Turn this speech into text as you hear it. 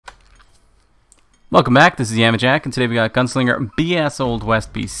Welcome back, this is Yama, and today we got Gunslinger BS Old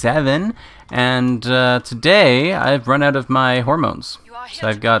West B7, and today I've run out of my hormones. So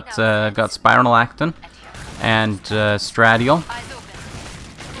I've got spironolactone and stradiol.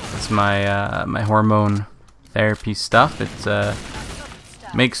 That's my my hormone therapy stuff. It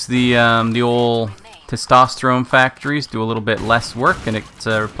makes the old testosterone factories do a little bit less work, and it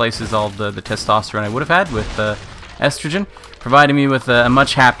replaces all the testosterone I would have had with estrogen, providing me with a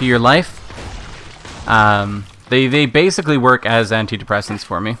much happier life. They basically work as antidepressants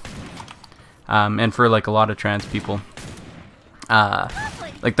for me, and for like a lot of trans people.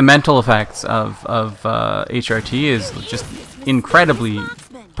 Like the mental effects of HRT is just incredibly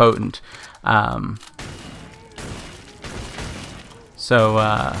potent.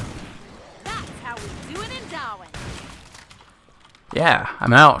 Yeah,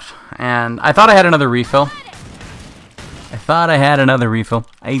 I'm out, and I thought I had another refill.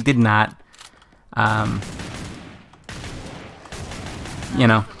 I did not. You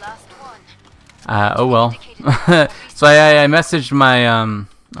know. Oh well. So I messaged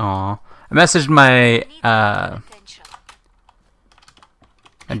my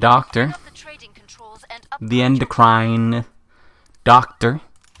a doctor, the endocrine doctor,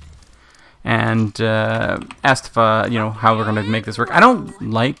 and asked if you know, how we're gonna make this work. I don't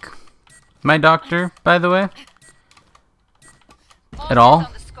like my doctor, by the way, at all.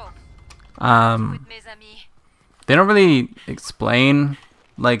 They don't really explain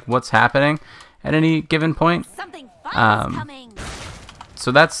like what's happening at any given point.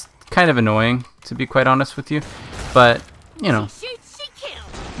 So that's kind of annoying, to be quite honest with you. But you know,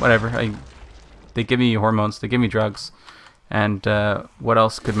 whatever. They give me hormones, they give me drugs, and what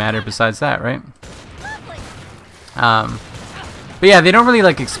else could matter besides that, right? But yeah, they don't really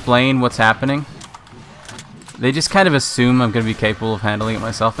like explain what's happening. They just kind of assume I'm going to be capable of handling it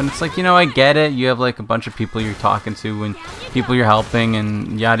myself, and it's like, you know, I get it. You have like a bunch of people you're talking to and people you're helping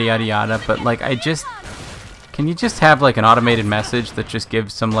and yada yada yada, but like, can you just have like an automated message that just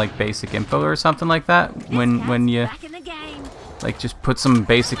gives some like basic info or something like that when you like just put some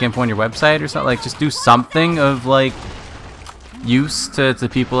basic info on your website or something? Like, just do something of like use to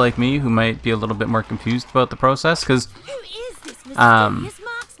people like me who might be a little bit more confused about the process, because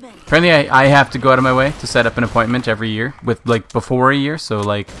apparently I have to go out of my way to set up an appointment every year with like before a year, so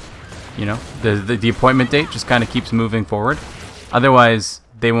like, you know, the appointment date just kind of keeps moving forward. Otherwise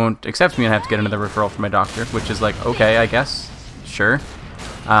they won't accept me and I have to get another referral from my doctor, which is like, okay, I guess, sure.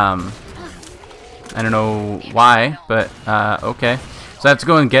 I don't know why, but okay. So I have to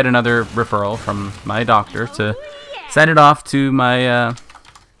go and get another referral from my doctor to send it off to my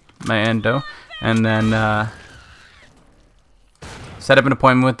my endo, and then set up an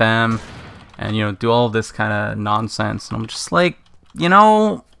appointment with them, and you know, do all of this kind of nonsense. And I'm just like, you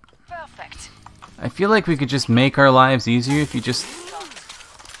know, I feel like we could just make our lives easier if you just,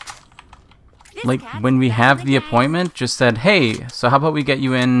 like, when we have the appointment, just said, hey, so how about we get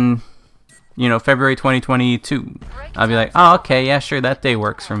you in, you know, February 2022. I'll be like, oh, okay, yeah, sure, that day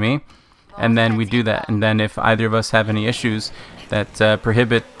works for me. And then we do that, and then if either of us have any issues that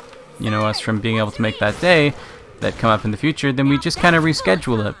prohibit, you know, us from being able to make that day, that come up in the future, then we just kind of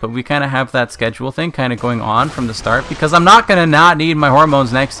reschedule it. But we kind of have that schedule thing kind of going on from the start, because I'm not gonna not need my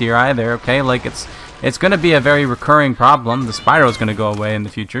hormones next year either. Okay, like it's gonna be a very recurring problem. The spiral is gonna go away in the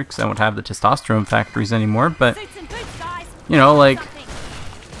future because I won't have the testosterone factories anymore. But you know, like,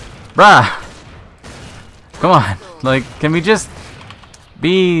 bruh, come on, like, can we just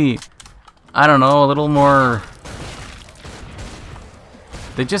be, I don't know, a little more?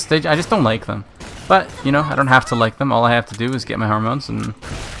 I just don't like them. But, you know, I don't have to like them. All I have to do is get my hormones and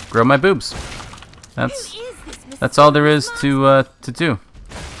grow my boobs. That's all there is to do.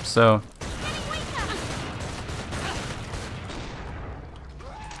 So,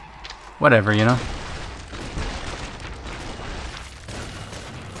 whatever, you know.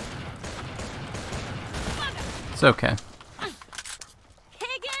 It's okay.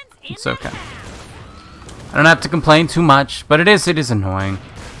 It's okay. I don't have to complain too much, but it is annoying.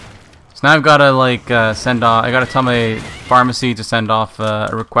 Now I've got to like send off. I got to tell my pharmacy to send off a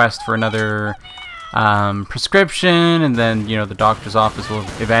request for another prescription, and then, you know, the doctor's office will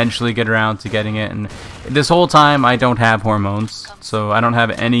eventually get around to getting it. And this whole time I don't have hormones, so I don't have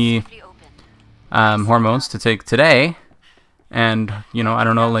any hormones to take today. And you know, I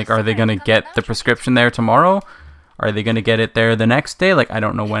don't know, like, are they gonna get the prescription there tomorrow? Are they gonna get it there the next day? Like, I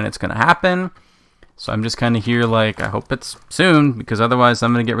don't know when it's gonna happen. So I'm just kind of here like, I hope it's soon, because otherwise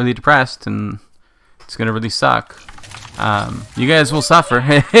I'm going to get really depressed and it's going to really suck. You guys will suffer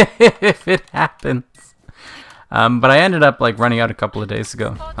if it happens. But I ended up like running out a couple of days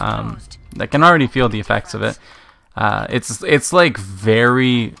ago. I can already feel the effects of it. It's like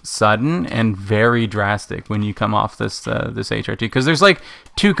very sudden and very drastic when you come off this HRT, because there's like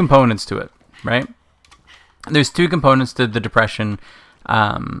two components to it, right? There's two components to the depression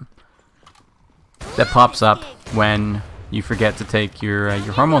that pops up when you forget to take your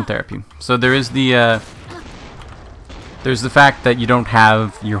hormone therapy. So there is there's the fact that you don't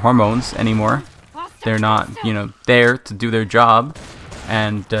have your hormones anymore. They're not, you know, there to do their job,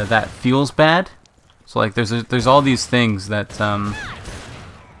 and that feels bad. So like there's all these things that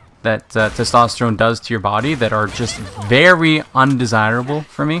testosterone does to your body that are just very undesirable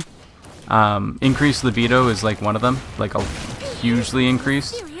for me. Increased libido is like one of them, like a hugely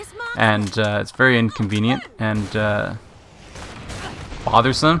increased, and it's very inconvenient and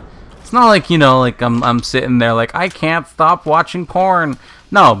bothersome. It's not like, you know, like I'm sitting there like I can't stop watching porn.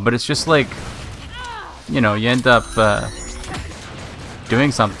 No, but it's just like, you know, you end up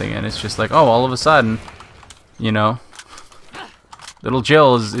doing something, and it's just like, oh, all of a sudden, you know, little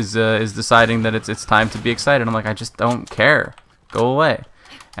Jill is deciding that it's time to be excited. I'm like, I just don't care. Go away.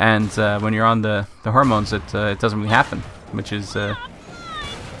 And when you're on the hormones, it doesn't really happen, which is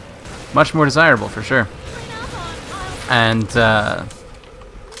much more desirable for sure. And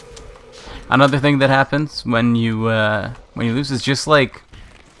another thing that happens when you lose is just like,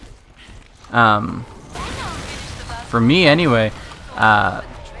 for me anyway,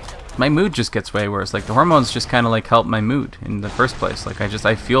 my mood just gets way worse. Like the hormones just kind of like help my mood in the first place. Like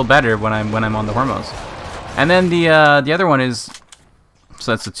I feel better when I'm on the hormones. And then the other one is,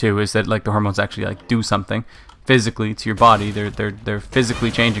 so that's the two, is that like the hormones actually like do something physically to your body. They're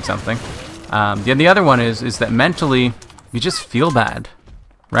physically changing something. The other one is that mentally you just feel bad,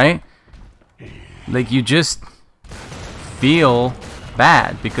 right? Like you just feel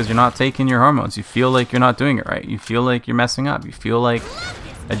bad because you're not taking your hormones. You feel like you're not doing it right. You feel like you're messing up. You feel like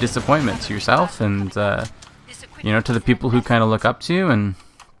a disappointment to yourself and you know, to the people who kind of look up to you, and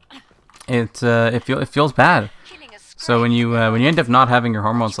it feels bad. So when you end up not having your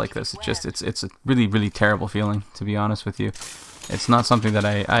hormones like this, it's a really terrible feeling, to be honest with you. It's not something that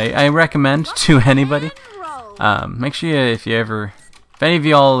I recommend to anybody. Make sure if any of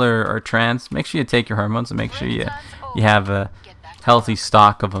y'all are trans, make sure you take your hormones and make sure you have a healthy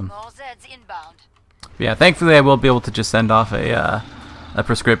stock of them. But yeah, thankfully I will be able to just send off a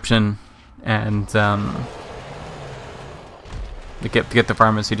prescription and get the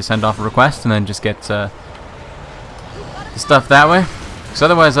pharmacy to send off a request, and then just get the stuff that way. Because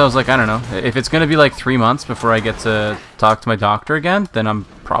otherwise I was like, I don't know, if it's gonna be like 3 months before I get to talk to my doctor again, then I'm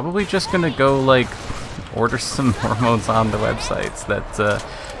probably just gonna go like order some hormones on the websites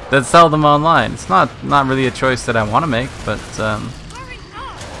that sell them online. It's not really a choice that I want to make, but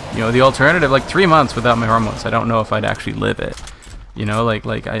you know, the alternative, like 3 months without my hormones, I don't know if I'd actually live it. You know,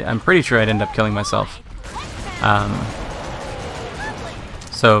 like I'm pretty sure I'd end up killing myself.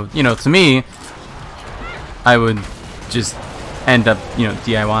 So, you know, to me, I would just end up, you know,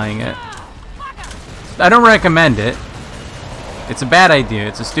 DIYing it. I don't recommend it. It's a bad idea.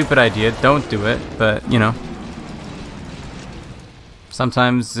 It's a stupid idea. Don't do it. But, you know,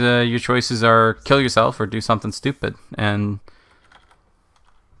 sometimes your choices are kill yourself or do something stupid. And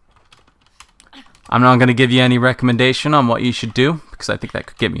I'm not going to give you any recommendation on what you should do, because I think that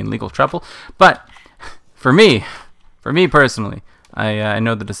could get me in legal trouble. But for me personally, I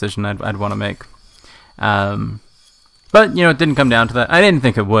know the decision I'd want to make. But, you know, it didn't come down to that. I didn't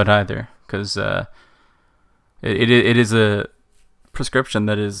think it would either, because it is a prescription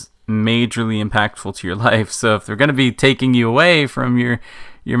that is majorly impactful to your life. So if they're going to be taking you away from your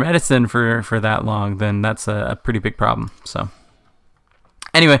medicine for that long, then that's a pretty big problem. So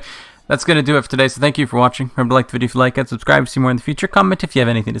anyway, that's going to do it for today. So thank you for watching. Remember to like the video if you like it, subscribe to see more in the future, comment if you have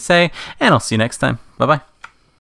anything to say, and I'll see you next time. Bye-bye.